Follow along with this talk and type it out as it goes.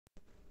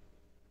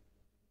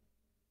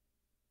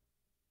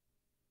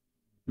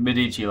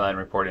Medici Latin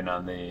reporting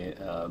on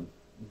the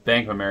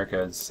Bank of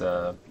America's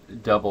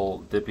double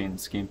dipping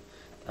scheme.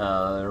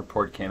 The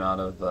report came out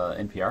of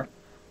NPR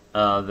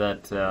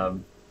that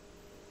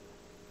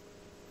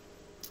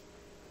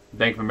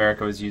Bank of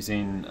America was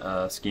using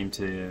a scheme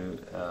to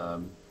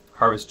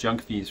harvest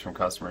junk fees from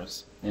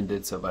customers, and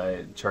did so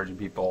by charging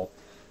people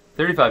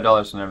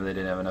 $35 whenever they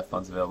didn't have enough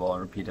funds available,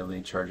 and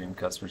repeatedly charging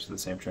customers for the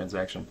same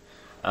transaction.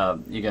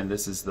 Again,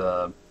 this is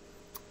the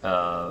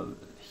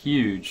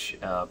huge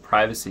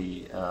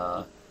privacy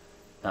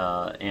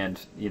and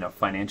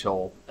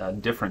financial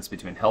difference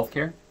between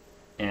healthcare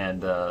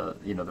and the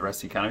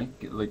rest of the economy.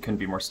 It couldn't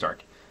be more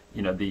stark.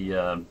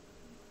 It's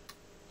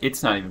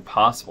not even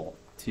possible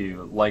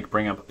to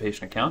bring up a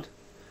patient account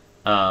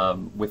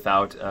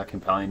without a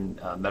compelling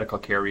medical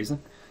care reason.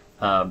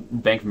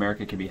 Bank of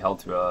America can be held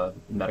to a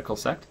medical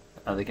sect.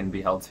 They can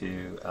be held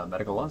to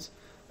medical laws.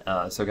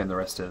 So again, the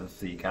rest of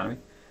the economy.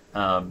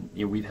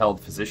 We've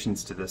held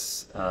physicians to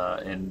this,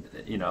 and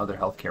other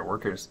healthcare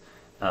workers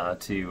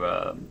to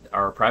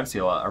our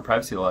privacy law. Our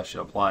privacy law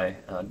should apply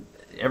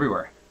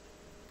everywhere.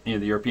 The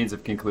Europeans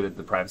have concluded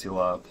the privacy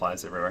law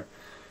applies everywhere.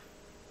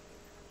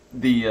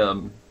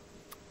 The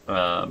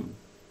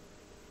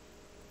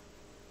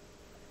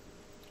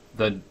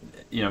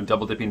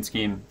double dipping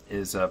scheme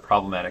is a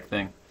problematic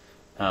thing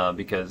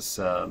because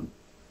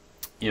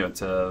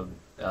it's a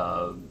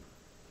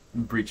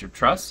breach of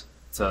trust.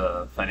 It's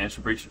a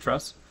financial breach of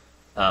trust,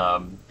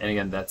 and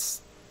again,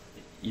 that's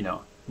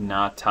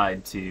not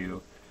tied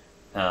to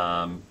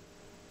what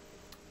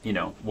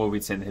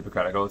we'd say in the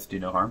Hippocratic Oath: do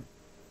no harm.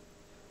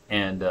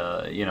 And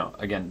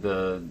again,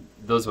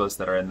 those of us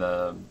that are in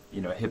the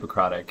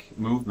Hippocratic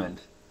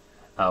movement,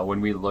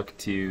 when we look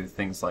to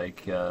things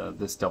like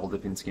this double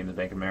dipping scheme that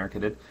Bank of America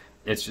did,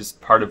 it's just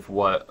part of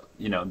what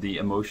the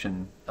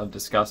emotion of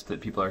disgust that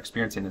people are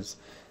experiencing is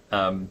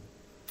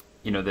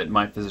that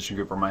my physician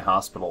group or my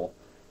hospital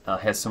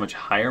has so much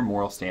higher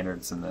moral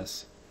standards than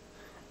this,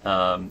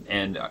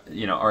 and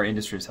our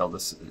industry has held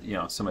this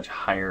so much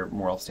higher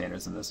moral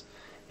standards than this.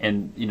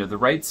 And the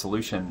right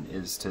solution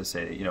is to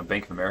say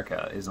Bank of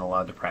America isn't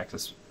allowed to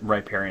practice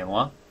riparian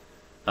law.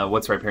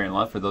 What's riparian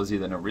law? For those of you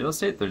that know real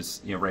estate,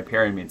 there's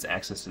riparian means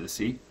access to the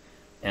sea,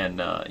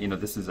 and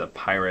this is a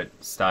pirate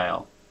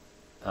style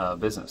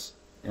business.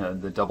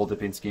 The double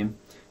dipping scheme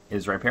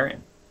is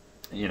riparian.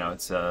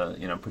 It's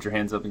put your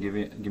hands up and give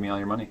me all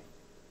your money.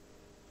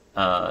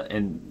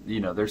 And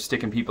they're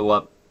sticking people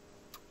up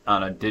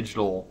on a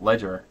digital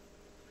ledger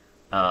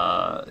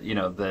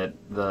that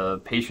the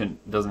patient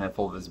doesn't have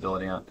full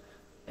visibility on,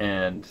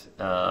 and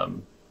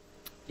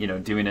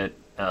doing it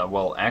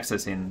while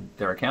accessing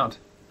their account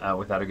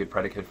without a good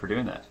predicate for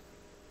doing that.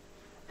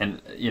 And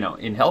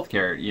in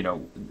healthcare,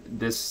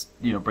 this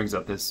brings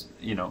up this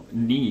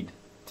need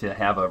to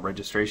have a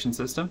registration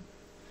system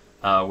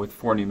with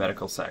 4 new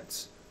medical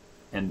sects.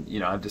 And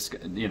I've just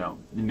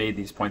made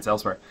these points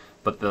elsewhere,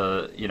 but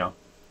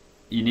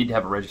you need to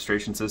have a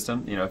registration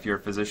system. If you're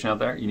a physician out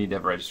there, you need to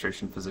have a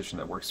registration physician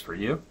that works for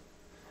you,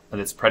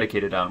 and it's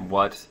predicated on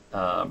what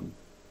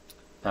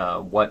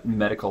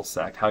medical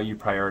sect, how you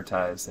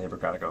prioritize the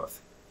Hippocratic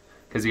Oath.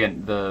 Because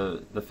again,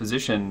 the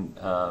physician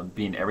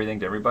being everything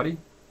to everybody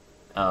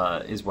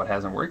is what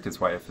hasn't worked.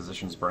 It's why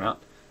physicians burn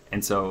out.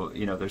 And so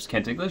there's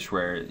Kent English,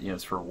 where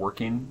it's for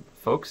working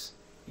folks.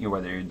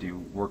 Whether you do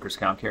workers'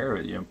 comp care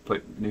or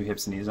put new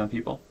hips and knees on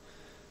people.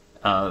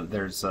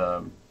 There's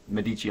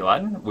Medici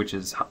Latin, which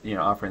is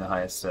offering the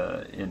highest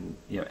in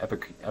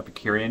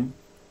Epicurean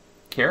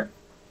care,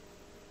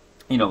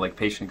 like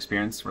patient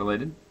experience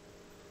related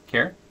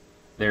care.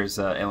 There's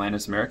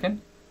Atlantis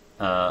American,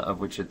 of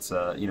which it's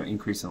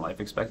increase in life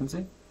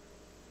expectancy.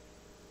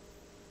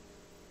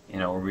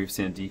 Where we've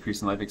seen a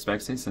decrease in life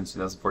expectancy since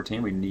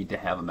 2014. We need to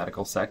have a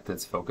medical sect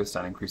that's focused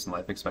on increasing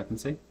life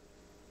expectancy.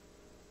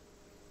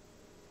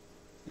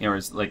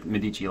 Whereas like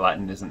Medici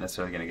Latin isn't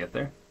necessarily going to get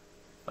there.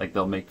 Like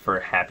they'll make for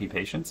happy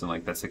patients,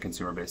 and that's the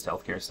consumer-based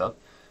healthcare stuff,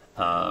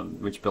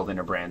 which building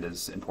a brand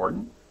is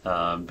important.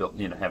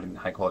 Having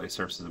high-quality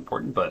service is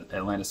important, but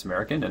Atlantis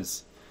American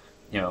is,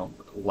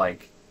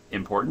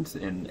 important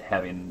in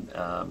having,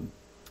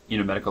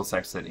 medical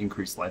sects that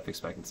increase life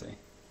expectancy.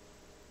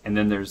 And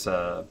then there's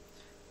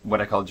what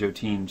I call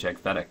Jotine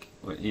Jagvedic,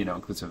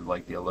 inclusive of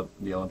like the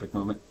Olympic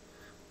movement,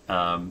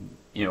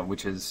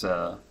 which is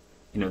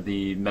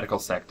the medical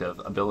sect of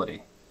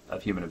ability,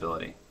 of human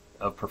ability,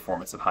 of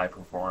performance, of high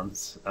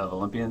performance, of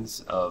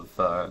Olympians, of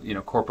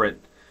corporate,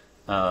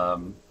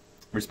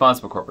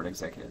 responsible corporate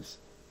executives.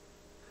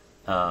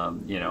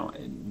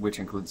 Which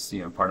includes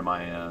part of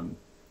my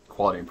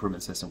quality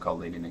improvement system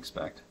called Lead and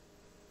Expect.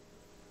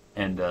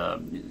 And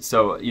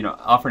so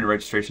offering a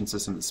registration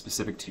system that's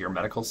specific to your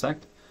medical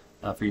sect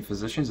for you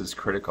physicians is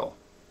critical.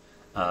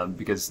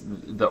 Because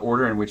the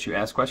order in which you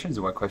ask questions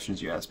and what questions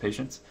you ask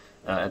patients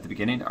at the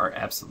beginning are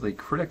absolutely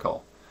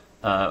critical,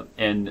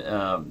 and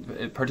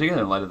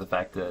particularly in light of the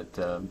fact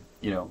that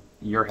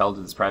you're held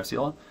to this privacy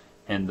law,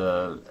 and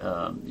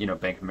the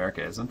Bank of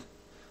America isn't,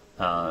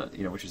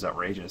 which is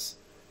outrageous.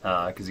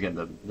 Because again,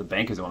 the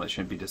bank is the one that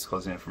shouldn't be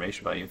disclosing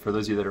information about you. For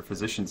those of you that are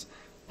physicians,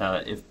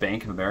 if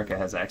Bank of America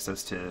has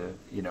access to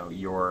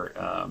your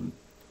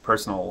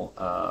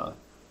personal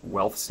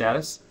wealth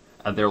status,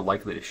 they're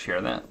likely to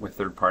share that with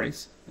third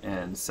parties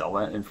and sell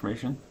that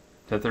information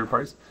to third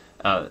parties.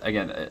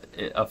 Again,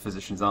 a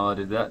physician's not allowed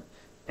to do that,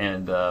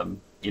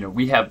 and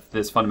we have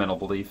this fundamental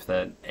belief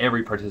that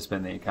every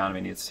participant in the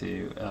economy needs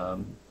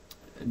to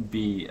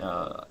be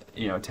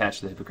attached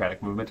to the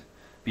Hippocratic movement,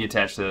 be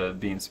attached to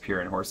being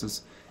superior in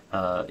horses,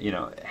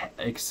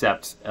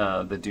 accept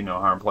the do no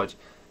harm pledge,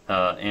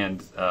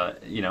 and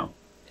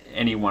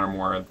any one or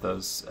more of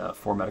those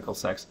four medical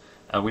sects.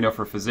 We know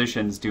for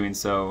physicians, doing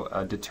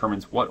so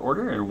determines what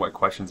order and what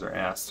questions are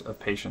asked of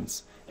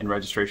patients in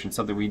registration,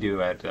 something we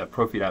do at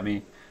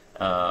Profi.me,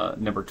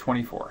 number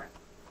 24.